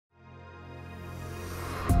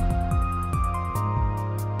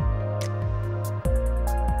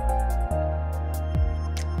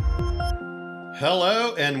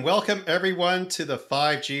Hello and welcome everyone to the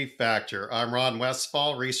 5G Factor. I'm Ron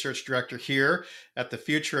Westfall, Research Director here at the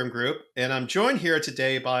Futurum Group, and I'm joined here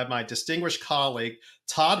today by my distinguished colleague,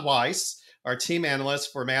 Todd Weiss, our team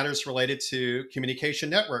analyst for matters related to communication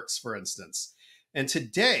networks, for instance. And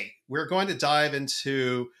today we're going to dive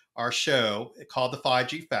into our show called the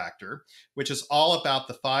 5G Factor, which is all about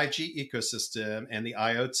the 5G ecosystem and the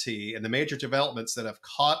IoT and the major developments that have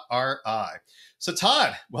caught our eye. So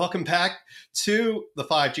Todd, welcome back to the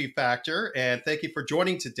 5G Factor, and thank you for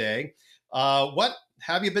joining today. What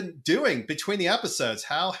have you been doing between the episodes?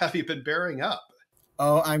 How have you been bearing up?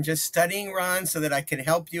 Oh, I'm just studying, Ron, so that I can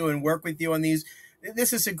help you and work with you on these.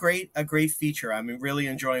 This is a great feature. I'm really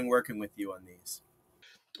enjoying working with you on these.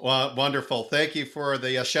 Well, wonderful. Thank you for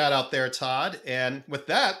the shout out there, Todd. And with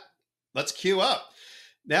that, let's queue up.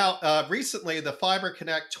 Now, recently, the Fiber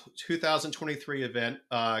Connect 2023 event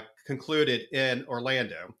concluded in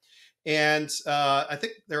Orlando. And I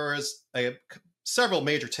think there was several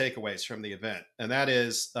major takeaways from the event. And that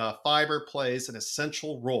is fiber plays an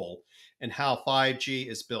essential role in how 5G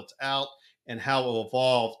is built out and how it will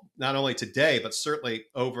evolve not only today, but certainly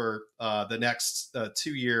over the next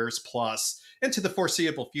 2 years plus into the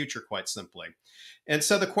foreseeable future, quite simply. And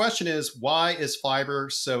so the question is, why is fiber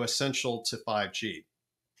so essential to 5G?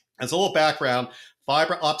 As a little background,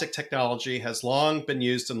 fiber optic technology has long been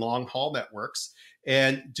used in long-haul networks,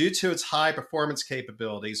 and due to its high performance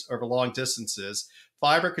capabilities over long distances,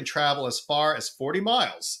 fiber can travel as far as 40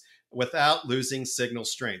 miles without losing signal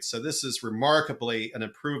strength. So this is remarkably an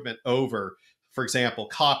improvement over, for example,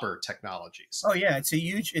 copper technologies. Oh yeah, it's a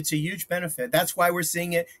huge benefit. That's why we're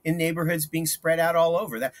seeing it in neighborhoods being spread out all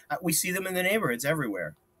over. That we see them in the neighborhoods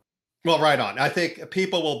everywhere. Well, right on. I think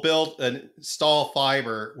people will build and install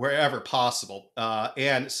fiber wherever possible.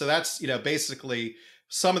 And so that's, basically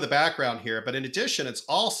some of the background here. But in addition, it's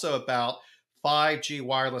also about 5G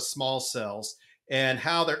wireless small cells and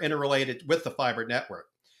how they're interrelated with the fiber network.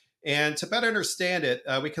 And to better understand it,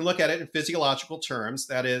 we can look at it in physiological terms.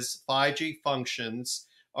 That is, 5G functions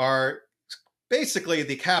are basically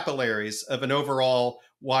the capillaries of an overall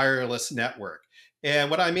wireless network.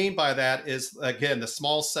 And what I mean by that is, again, the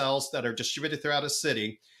small cells that are distributed throughout a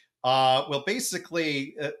city will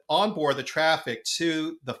basically onboard the traffic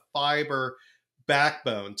to the fiber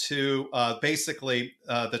backbone, to basically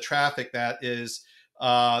the traffic that is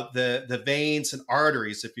the veins and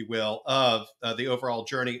arteries, if you will, of the overall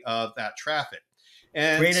journey of that traffic.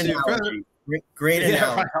 And great analogy. Great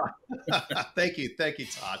analogy. Yeah, right. Thank you,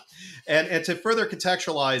 Todd. And to further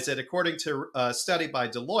contextualize it, according to a study by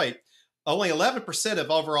Deloitte, only 11%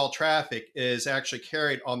 of overall traffic is actually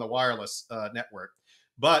carried on the wireless network,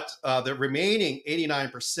 but the remaining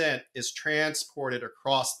 89% is transported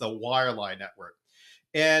across the wireline network.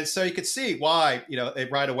 And so you can see why,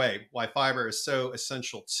 right away, why fiber is so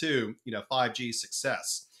essential to, 5G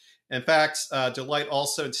success. In fact, Deloitte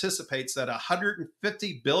also anticipates that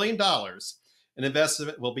 $150 billion in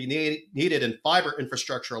investment will be needed in fiber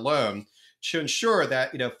infrastructure alone to ensure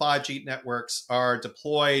that 5G networks are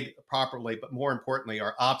deployed properly, but more importantly,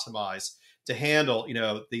 are optimized to handle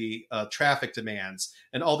the traffic demands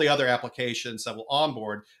and all the other applications that will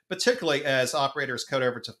onboard, particularly as operators cut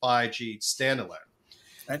over to 5G standalone.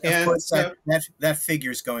 And of course, that figure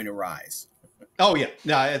is going to rise. Oh yeah,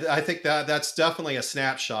 no, I think that's definitely a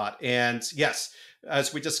snapshot. And yes,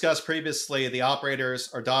 as we discussed previously, the operators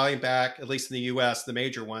are dialing back, at least in the U.S., the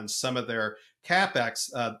major ones, some of their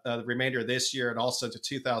capex the remainder of this year and also to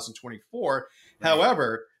 2024. Right.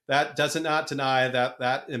 However, that does not deny that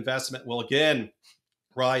that investment will again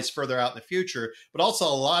rise further out in the future, but also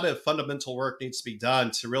a lot of fundamental work needs to be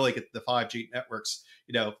done to really get the 5G networks,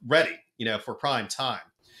 ready, for prime time.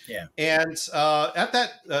 Yeah. And at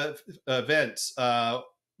that event,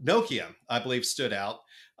 Nokia, I believe, stood out.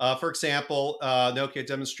 For example, Nokia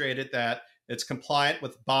demonstrated that it's compliant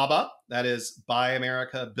with BABA, that is Buy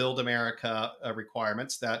America, Build America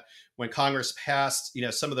requirements, that when Congress passed,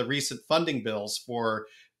 some of the recent funding bills for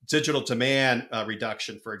digital demand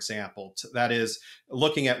reduction, for example, that is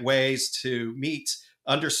looking at ways to meet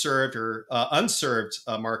underserved or unserved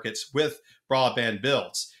markets with broadband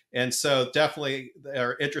builds. And so definitely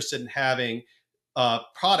they're interested in having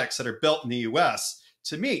products that are built in the U.S.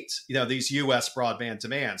 to meet, these U.S. broadband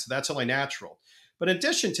demands. So that's only natural. But in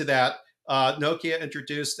addition to that, Nokia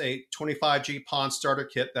introduced a 25G PON starter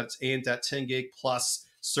kit that's aimed at 10 gig plus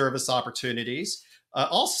service opportunities.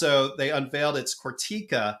 Also, they unveiled its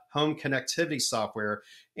Corteca home connectivity software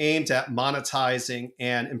aimed at monetizing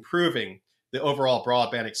and improving the overall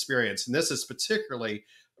broadband experience. And this is particularly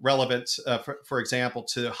relevant, for example,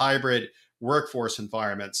 to hybrid workforce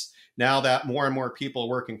environments. now that more and more people are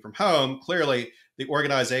working from home, clearly the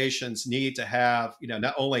organizations need to have,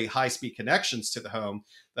 not only high-speed connections to the home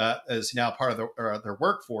that is now part of their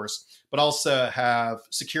workforce, but also have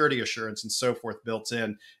security assurance and so forth built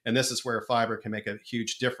in. And this is where fiber can make a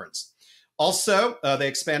huge difference. Also, they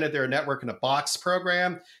expanded their network in a box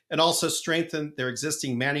program and also strengthened their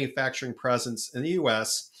existing manufacturing presence in the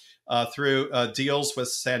U.S. Through deals with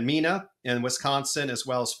Sanmina in Wisconsin, as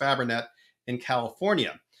well as Fabrinet in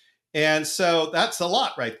California. And so that's a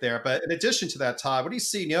lot right there. But in addition to that, Todd, what do you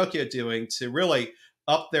see Nokia doing to really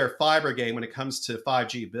up their fiber game when it comes to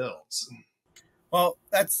 5G builds? Well,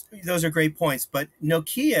 those are great points. But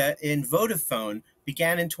Nokia and Vodafone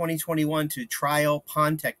began in 2021 to trial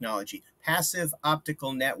PON technology, passive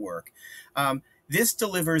optical network. This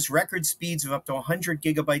delivers record speeds of up to 100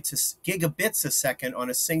 gigabits a second on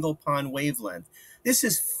a single PON wavelength. This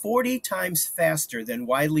is 40 times faster than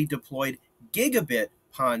widely deployed gigabit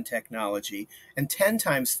PON technology and 10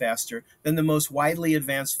 times faster than the most widely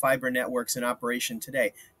advanced fiber networks in operation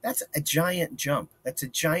today. That's a giant jump. That's a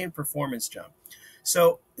giant performance jump.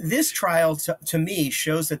 So this trial, to me,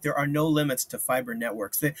 shows that there are no limits to fiber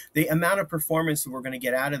networks. The amount of performance that we're going to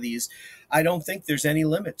get out of these, I don't think there's any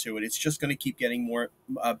limit to it. It's just going to keep getting more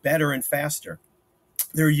better and faster.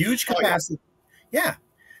 Their huge capacity,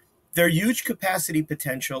 their huge capacity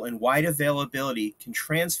potential and wide availability can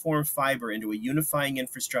transform fiber into a unifying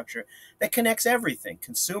infrastructure that connects everything: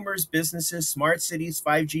 consumers, businesses, smart cities,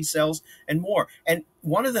 5G cells, and more. And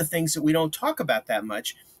one of the things that we don't talk about that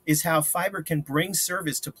much is how fiber can bring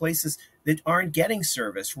service to places that aren't getting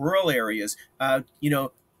service, rural areas,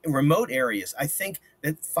 remote areas. I think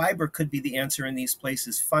that fiber could be the answer in these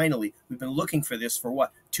places. Finally, we've been looking for this for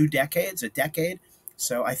what, 2 decades, a decade?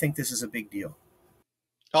 So I think this is a big deal.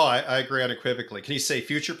 Oh, I agree unequivocally. Can you say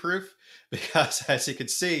future proof? Because as you can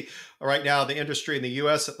see, right now, the industry in the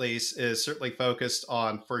US at least is certainly focused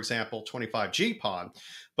on, for example, 25G PON.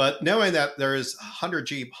 But knowing that there is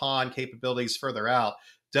 100G PON capabilities further out,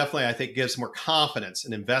 definitely, I think, gives more confidence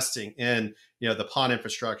in investing in the PON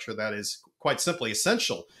infrastructure that is quite simply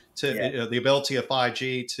essential to the ability of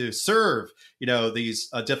 5G to serve these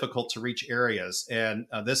difficult to reach areas. And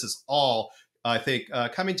this is all, I think,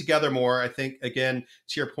 coming together more. I think, again,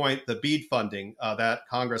 to your point, the BEAD funding that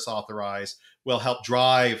Congress authorized will help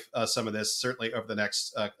drive some of this, certainly over the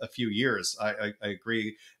next a few years. I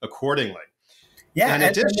agree accordingly. Yeah,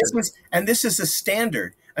 and this is a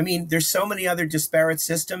standard. I mean, there's so many other disparate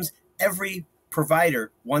systems. Every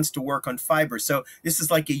provider wants to work on fiber. So this is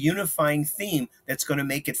like a unifying theme that's going to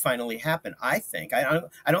make it finally happen, I think. I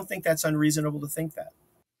don't think that's unreasonable to think that.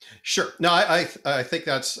 Sure. No, I think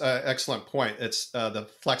that's an excellent point. It's the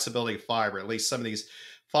flexibility of fiber. At least some of these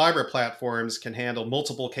fiber platforms can handle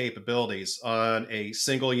multiple capabilities on a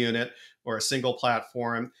single unit or a single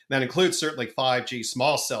platform. That includes certainly 5G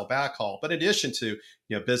small cell backhaul, but in addition to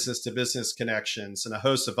business to business connections and a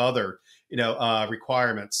host of other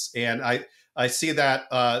requirements. And I see that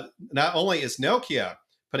not only is Nokia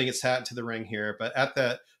putting its hat into the ring here, but at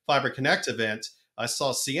the Fiber Connect event, I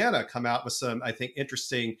saw Ciena come out with some, I think,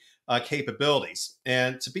 interesting capabilities.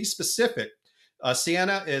 And to be specific,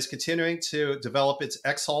 Ciena is continuing to develop its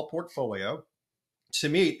xHaul portfolio to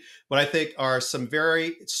meet what I think are some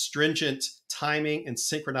very stringent timing and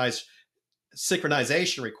synchronization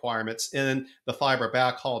requirements in the fiber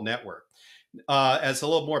backhaul network. As a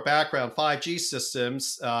little more background, 5G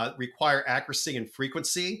systems require accuracy and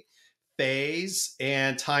frequency, phase,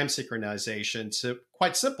 and time synchronization to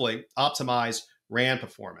quite simply optimize RAN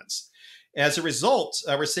performance. As a result,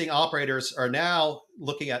 we're seeing operators are now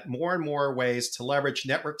looking at more and more ways to leverage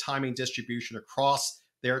network timing distribution across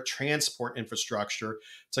their transport infrastructure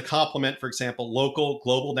to complement, for example, local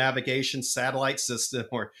global navigation satellite system,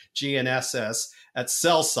 or GNSS, at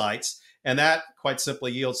cell sites. And that quite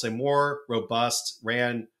simply yields a more robust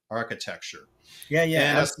RAN architecture. Yeah,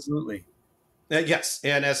 absolutely. Yes.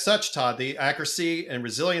 And as such, Todd, the accuracy and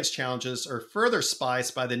resilience challenges are further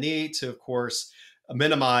spiced by the need to, of course,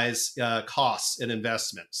 minimize costs and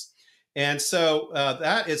investments. And so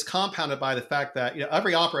that is compounded by the fact that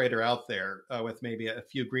every operator out there, with maybe a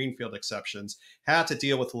few greenfield exceptions, had to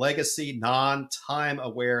deal with legacy, non-time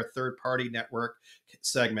aware third-party network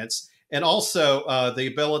segments, and also the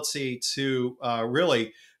ability to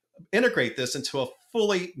really integrate this into a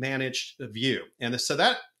fully managed view. And so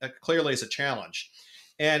that clearly is a challenge.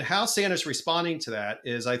 And how Ciena is responding to that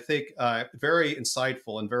is, I think, very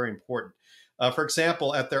insightful and very important. For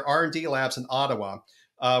example, at their R&D labs in Ottawa,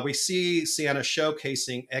 we see Ciena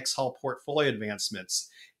showcasing xHaul portfolio advancements.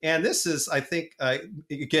 And this is, I think,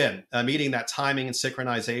 again, meeting that timing and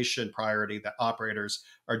synchronization priority that operators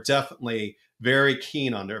are definitely very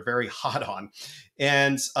keen on, they're very hot on.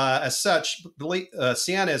 And as such,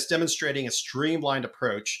 Ciena is demonstrating a streamlined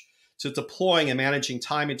approach to deploying and managing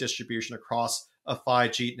timing distribution across a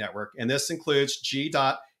 5G network. And this includes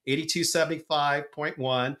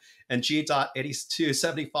G.8275.1 and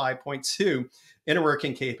G.8275.2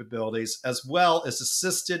 interworking capabilities, as well as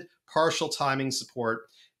assisted partial timing support.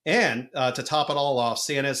 And to top it all off,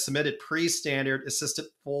 Ciena has submitted pre-standard assisted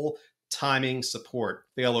full timing support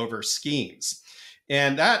failover schemes.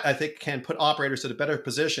 And that, I think, can put operators in a better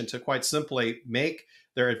position to quite simply make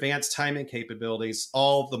their advanced timing capabilities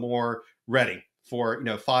all the more ready for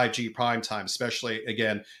 5G prime time, especially,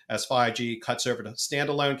 again, as 5G cuts over to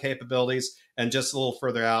standalone capabilities and just a little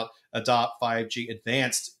further out, adopt 5G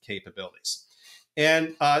advanced capabilities.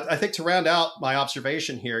 And I think to round out my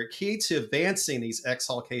observation here, key to advancing these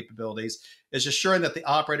XHAL capabilities is assuring that the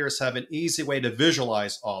operators have an easy way to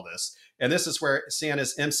visualize all this. And this is where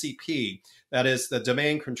Ciena's MCP, that is the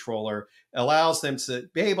domain controller, allows them to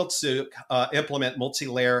be able to implement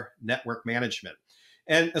multi-layer network management.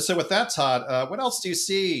 And so with that, Todd, what else do you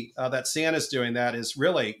see that Ciena is doing that is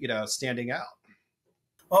really, standing out?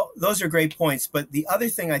 Well, those are great points. But the other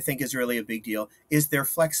thing I think is really a big deal is their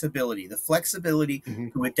flexibility. The flexibility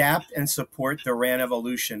to adapt and support the RAN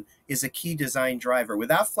evolution is a key design driver.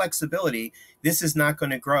 Without flexibility, this is not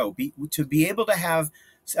going to grow. To be able to have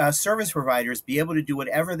service providers be able to do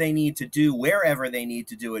whatever they need to do, wherever they need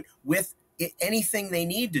to do it, with anything they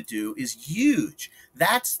need to do is huge.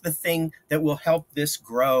 That's the thing that will help this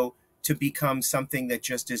grow to become something that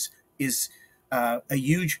just is a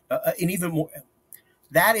huge, and even more.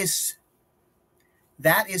 That is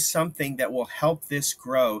something that will help this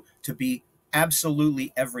grow to be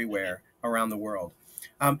absolutely everywhere around the world.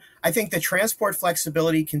 I think the transport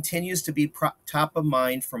flexibility continues to be top of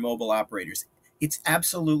mind for mobile operators. It's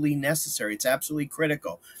absolutely necessary. It's absolutely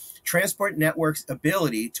critical. Transport networks'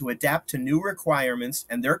 ability to adapt to new requirements,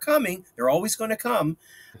 and they're coming, they're always going to come,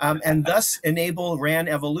 and thus enable RAN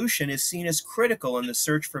evolution is seen as critical in the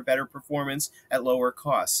search for better performance at lower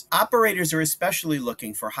costs. Operators are especially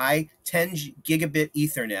looking for high 10 gigabit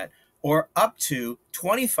Ethernet or up to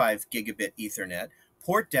 25 gigabit Ethernet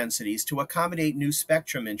port densities to accommodate new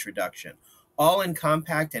spectrum introduction, all in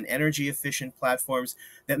compact and energy efficient platforms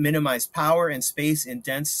that minimize power and space in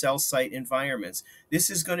dense cell site environments.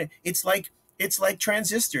 This is going to, it's like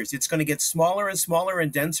transistors. It's going to get smaller and smaller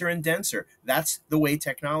and denser. That's the way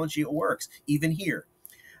technology works, even here.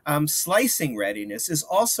 Slicing readiness is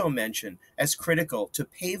also mentioned as critical to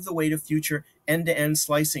pave the way to future end-to-end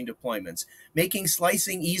slicing deployments. Making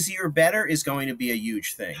slicing easier, better is going to be a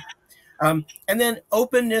huge thing. And then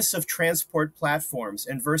openness of transport platforms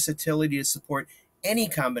and versatility to support any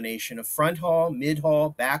combination of front haul, mid haul,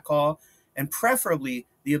 back haul, and preferably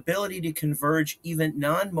the ability to converge even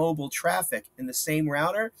non-mobile traffic in the same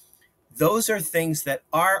router. Those are things that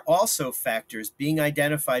are also factors being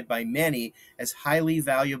identified by many as highly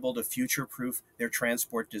valuable to future-proof their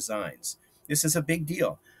transport designs. This is a big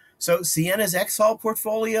deal. So Ciena's XHAL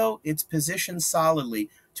portfolio, it's positioned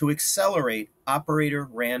solidly to accelerate operator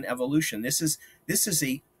RAN evolution. This is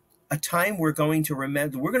a time we're going to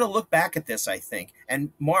remember. We're going to look back at this, I think,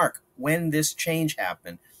 and mark when this change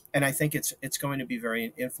happened. And I think it's going to be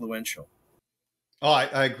very influential. Oh,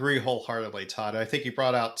 I agree wholeheartedly, Todd. I think you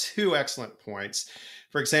brought out two excellent points.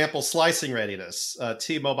 For example, slicing readiness.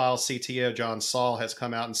 T-Mobile CTO John Saul has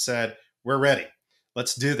come out and said, we're ready.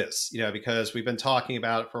 Let's do this, because we've been talking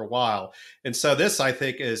about it for a while. And so this, I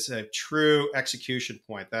think, is a true execution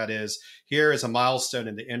point. That is, here is a milestone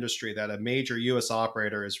in the industry that a major U.S.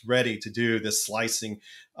 operator is ready to do this slicing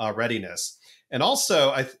readiness. And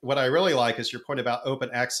also, what I really like is your point about open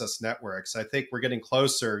access networks. I think we're getting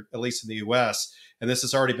closer, at least in the U.S., and this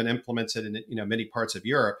has already been implemented in many parts of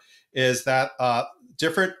Europe, is that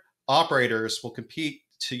different operators will compete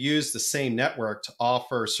to use the same network to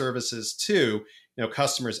offer services to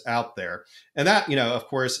customers out there. And that, of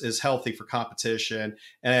course, is healthy for competition.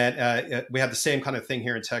 And we have the same kind of thing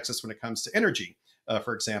here in Texas when it comes to energy,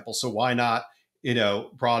 for example. So why not,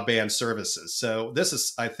 broadband services? So this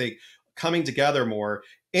is, I think, coming together more.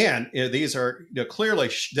 And these are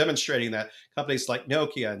clearly demonstrating that companies like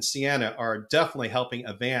Nokia and Ciena are definitely helping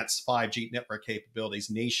advance 5G network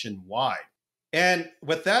capabilities nationwide. And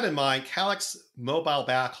with that in mind, Calix mobile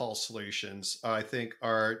backhaul solutions, I think,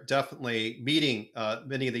 are definitely meeting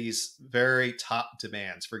many of these very top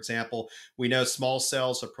demands. For example, we know small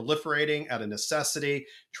cells are proliferating out of necessity.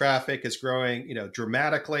 Traffic is growing,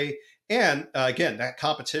 dramatically. And again, that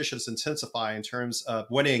competition is intensifying in terms of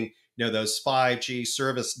winning, those 5G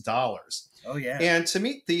service dollars. Oh, yeah. And to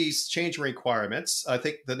meet these changing requirements, I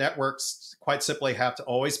think the networks quite simply have to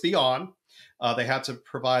always be on. They have to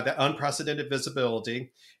provide that unprecedented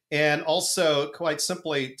visibility and also quite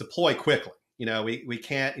simply deploy quickly. We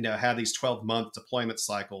can't, have these 12-month deployment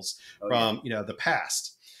cycles from, the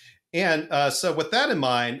past. And so with that in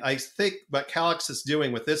mind, I think what Calix is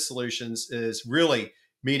doing with its solutions is really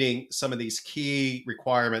meeting some of these key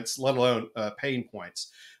requirements, let alone pain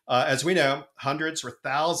points. As we know, hundreds or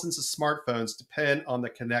thousands of smartphones depend on the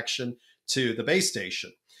connection to the base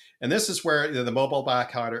station. And this is where the mobile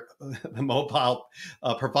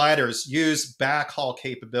providers use backhaul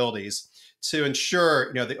capabilities to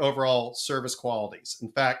ensure the overall service qualities.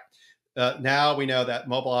 In fact, now we know that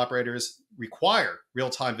mobile operators require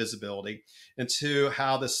real-time visibility into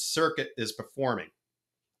how the circuit is performing.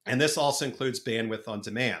 And this also includes bandwidth on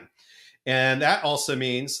demand. And that also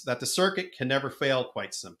means that the circuit can never fail,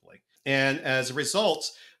 quite simply. And as a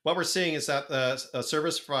result, what we're seeing is that the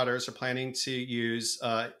service providers are planning to use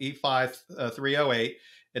E5308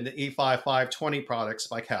 and the E5520 products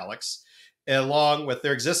by Calix, along with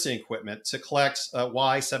their existing equipment to collect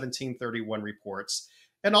Y1731 reports,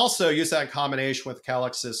 and also use that in combination with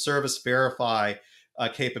Calix's service verify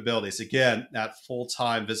capabilities. Again, that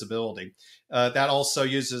full-time visibility. That also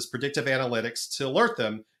uses predictive analytics to alert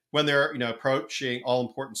them when they're approaching all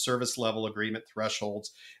important service level agreement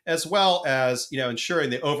thresholds, as well as ensuring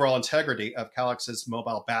the overall integrity of Calix's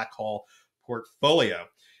mobile backhaul portfolio.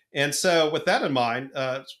 And so with that in mind,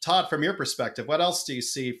 Todd, from your perspective, what else do you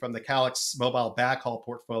see from the Calix mobile backhaul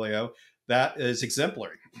portfolio that is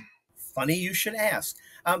exemplary? Funny you should ask.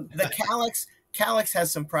 The Calix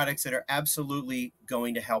has some products that are absolutely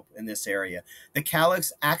going to help in this area. The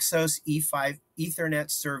Calix Axos E5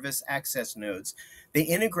 Ethernet service access nodes. They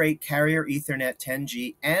integrate carrier Ethernet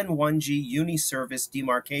 10G and 1G uniservice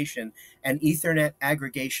demarcation and Ethernet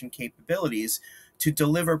aggregation capabilities to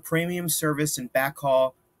deliver premium service and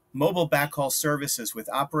mobile backhaul services with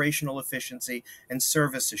operational efficiency and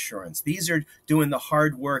service assurance. These are doing the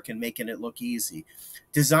hard work and making it look easy.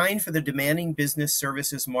 Designed for the demanding business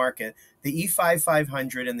services market, the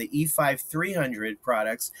E5500 and the E5300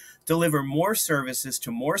 products deliver more services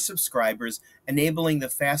to more subscribers, enabling the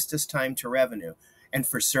fastest time to revenue. And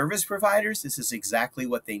for service providers, this is exactly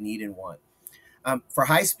what they need and want. For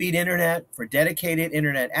high-speed internet, for dedicated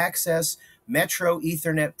internet access, Metro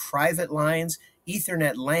Ethernet private lines,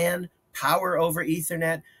 Ethernet LAN, power over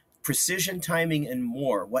Ethernet, precision timing, and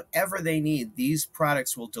more. Whatever they need, these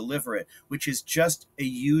products will deliver it, which is just a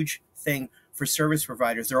huge thing for service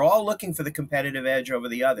providers. They're all looking for the competitive edge over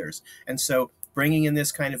the others. And so bringing in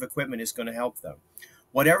this kind of equipment is going to help them.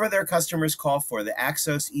 Whatever their customers call for, the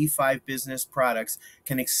Axos E5 business products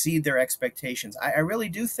can exceed their expectations. I really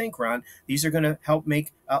do think, Ron, these are going to help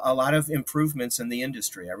make a lot of improvements in the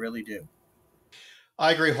industry. I really do.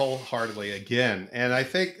 I agree wholeheartedly again. And I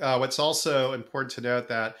think what's also important to note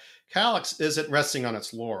that Calix isn't resting on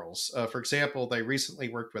its laurels. For example, they recently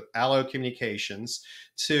worked with Allo Communications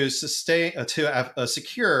to secure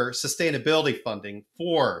sustainability funding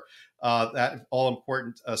for that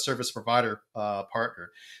all-important service provider partner.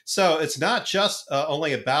 So it's not just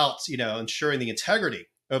only about ensuring the integrity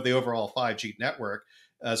of the overall 5G network,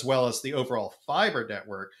 as well as the overall fiber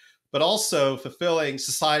network, but also fulfilling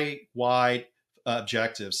society-wide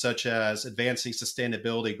objectives such as advancing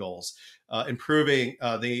sustainability goals, improving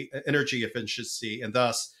the energy efficiency, and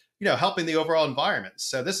thus helping the overall environment.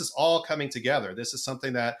 So this is all coming together. This is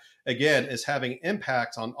something that, again, is having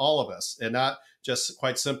impact on all of us, and not just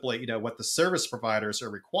quite simply what the service providers are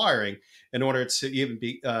requiring in order to even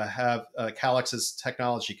have Calix's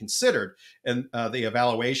technology considered in the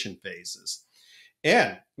evaluation phases.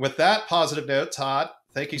 And with that positive note, Todd,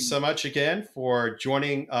 thank you so much again for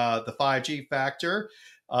joining the 5G Factor.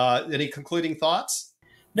 Any concluding thoughts?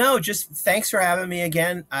 No, just thanks for having me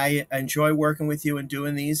again. I enjoy working with you and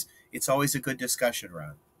doing these. It's always a good discussion,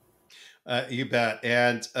 Ron. You bet.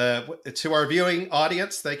 And to our viewing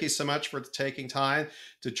audience, thank you so much for taking time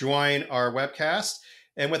to join our webcast.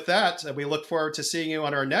 And with that, we look forward to seeing you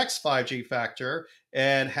on our next 5G Factor,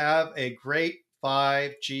 and have a great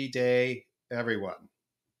 5G day, everyone.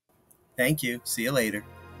 Thank you. See you later.